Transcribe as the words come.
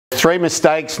three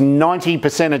mistakes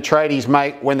 90% of tradies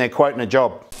make when they're quoting a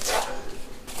job.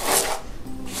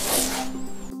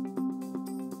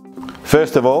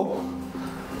 First of all,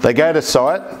 they go to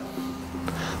site,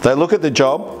 they look at the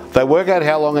job, they work out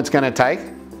how long it's going to take,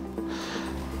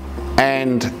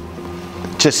 and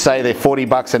just say they're 40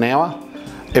 bucks an hour.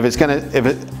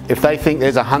 If they think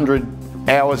there's 100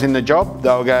 hours in the job,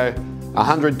 they'll go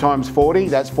 100 times 40,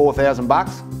 that's 4,000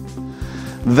 bucks.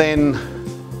 Then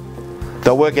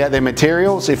they'll work out their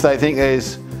materials. If they think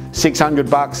there's 600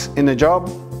 bucks in the job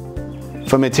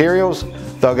for materials,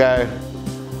 they'll go,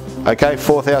 okay,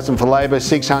 4,000 for labour,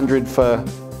 600 for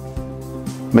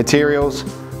materials,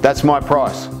 that's my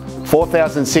price.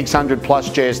 4,600 plus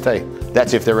GST.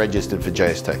 That's if they're registered for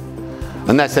GST.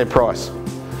 And that's their price,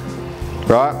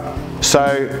 right?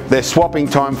 So they're swapping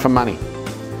time for money.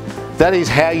 That is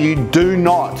how you do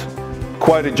not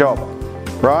quote a job,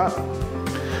 right?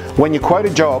 When you quote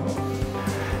a job,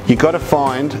 you got to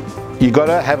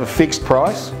have a fixed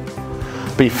price,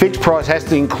 but your fixed price has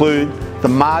to include the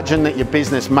margin that your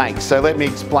business makes. So let me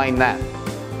explain that,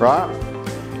 right?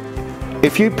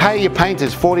 If you pay your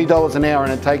painters $40 an hour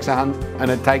and it takes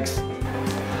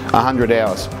 100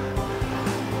 hours,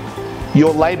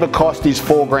 your labour cost is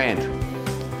 4 grand.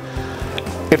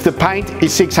 If the paint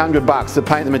is 600 bucks, the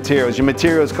paint, the materials, your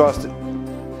materials cost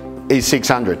is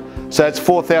 600. So it's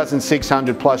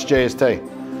 4,600 plus GST.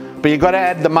 But you've got to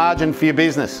add the margin for your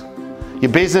business.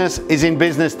 Your business is in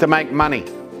business to make money.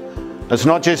 It's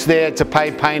not just there to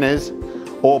pay painters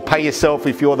or pay yourself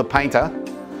if you're the painter,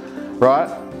 right?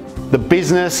 The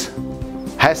business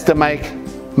has to make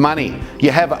money. You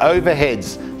have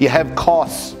overheads, you have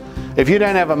costs. If you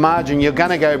don't have a margin, you're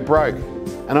gonna go broke.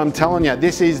 And I'm telling you,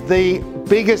 this is the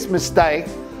biggest mistake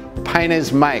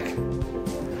painters make.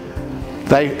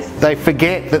 They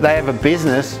forget that they have a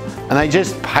business and they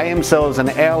just pay themselves an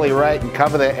hourly rate and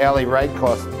cover their hourly rate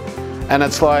cost. And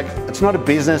it's like, it's not a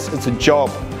business, it's a job.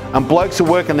 And blokes are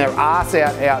working their ass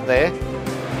out there,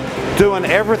 doing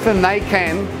everything they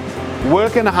can,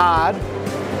 working hard,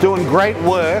 doing great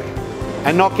work,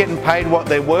 and not getting paid what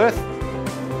they're worth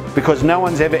because no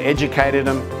one's ever educated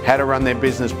them how to run their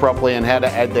business properly and how to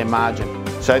add their margin.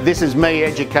 So this is me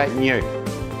educating you,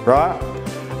 right?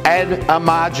 Add a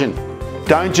margin.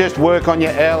 Don't just work on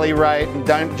your hourly rate and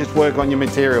don't just work on your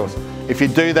materials. If you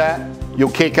do that,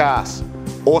 you'll kick ass.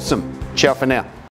 Awesome. Ciao for now.